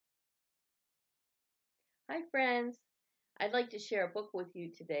Hi, friends. I'd like to share a book with you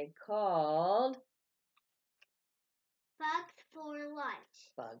today called Bugs for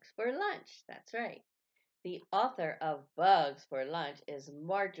Lunch. Bugs for Lunch. That's right. The author of Bugs for Lunch is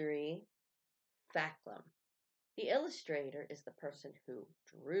Marjorie Facklum. The illustrator is the person who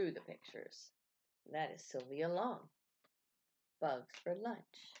drew the pictures. That is Sylvia Long. Bugs for Lunch.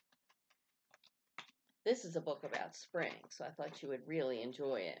 This is a book about spring, so I thought you would really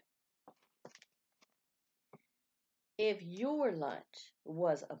enjoy it. If your lunch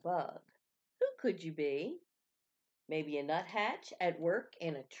was a bug, who could you be? Maybe a nuthatch at work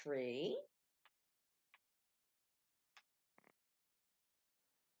in a tree?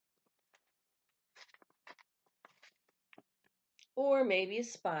 Or maybe a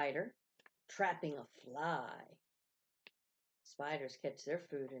spider trapping a fly. Spiders catch their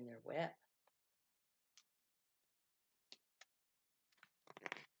food in their web.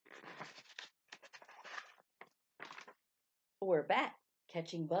 Or a bat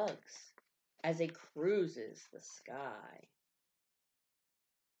catching bugs as it cruises the sky.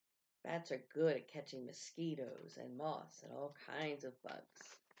 Bats are good at catching mosquitoes and moths and all kinds of bugs.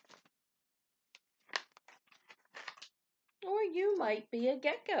 Or you might be a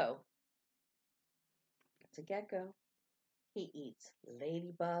gecko. That's a gecko. He eats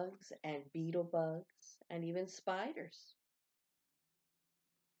ladybugs and beetlebugs and even spiders.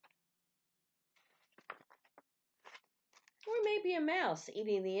 Or maybe a mouse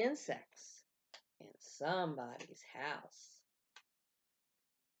eating the insects in somebody's house.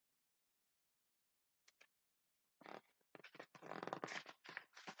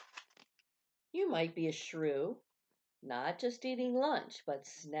 You might be a shrew, not just eating lunch, but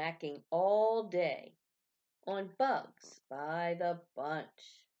snacking all day on bugs by the bunch.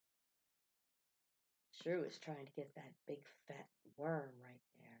 Shrew is trying to get that big fat worm right there.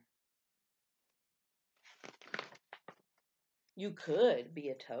 You could be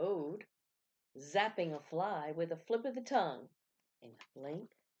a toad, zapping a fly with a flip of the tongue in a blink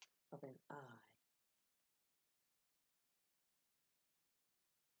of an eye.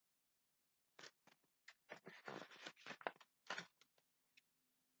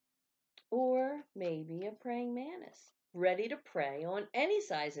 Or maybe a praying mantis, ready to prey on any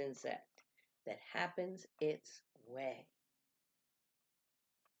size insect that happens its way.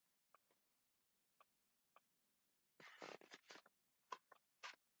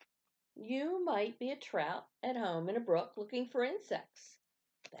 You might be a trout at home in a brook looking for insects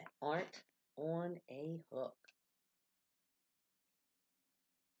that aren't on a hook.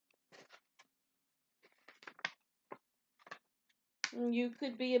 You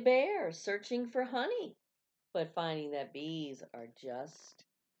could be a bear searching for honey, but finding that bees are just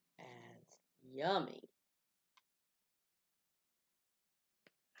as yummy.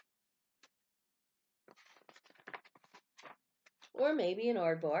 Or maybe an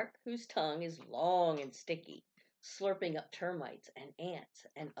aardvark whose tongue is long and sticky, slurping up termites and ants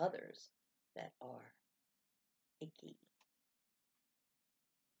and others that are icky.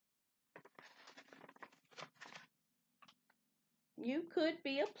 You could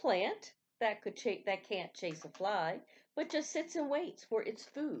be a plant that can't chase a fly, but just sits and waits for its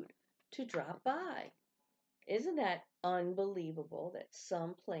food to drop by. Isn't that unbelievable that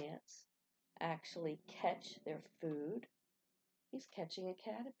some plants actually catch their food? He's catching a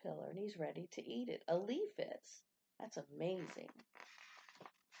caterpillar and he's ready to eat it. A leaf is. That's amazing.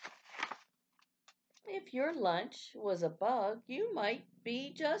 If your lunch was a bug, you might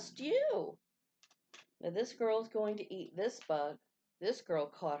be just you. Now, this girl's going to eat this bug. This girl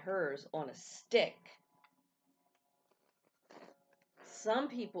caught hers on a stick. Some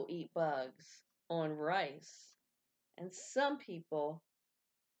people eat bugs on rice, and some people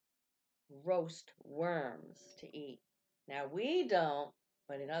roast worms to eat. Now, we don't,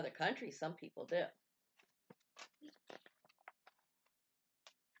 but in other countries, some people do.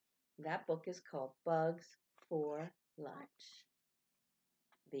 That book is called Bugs for Lunch.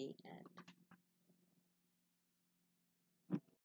 The end.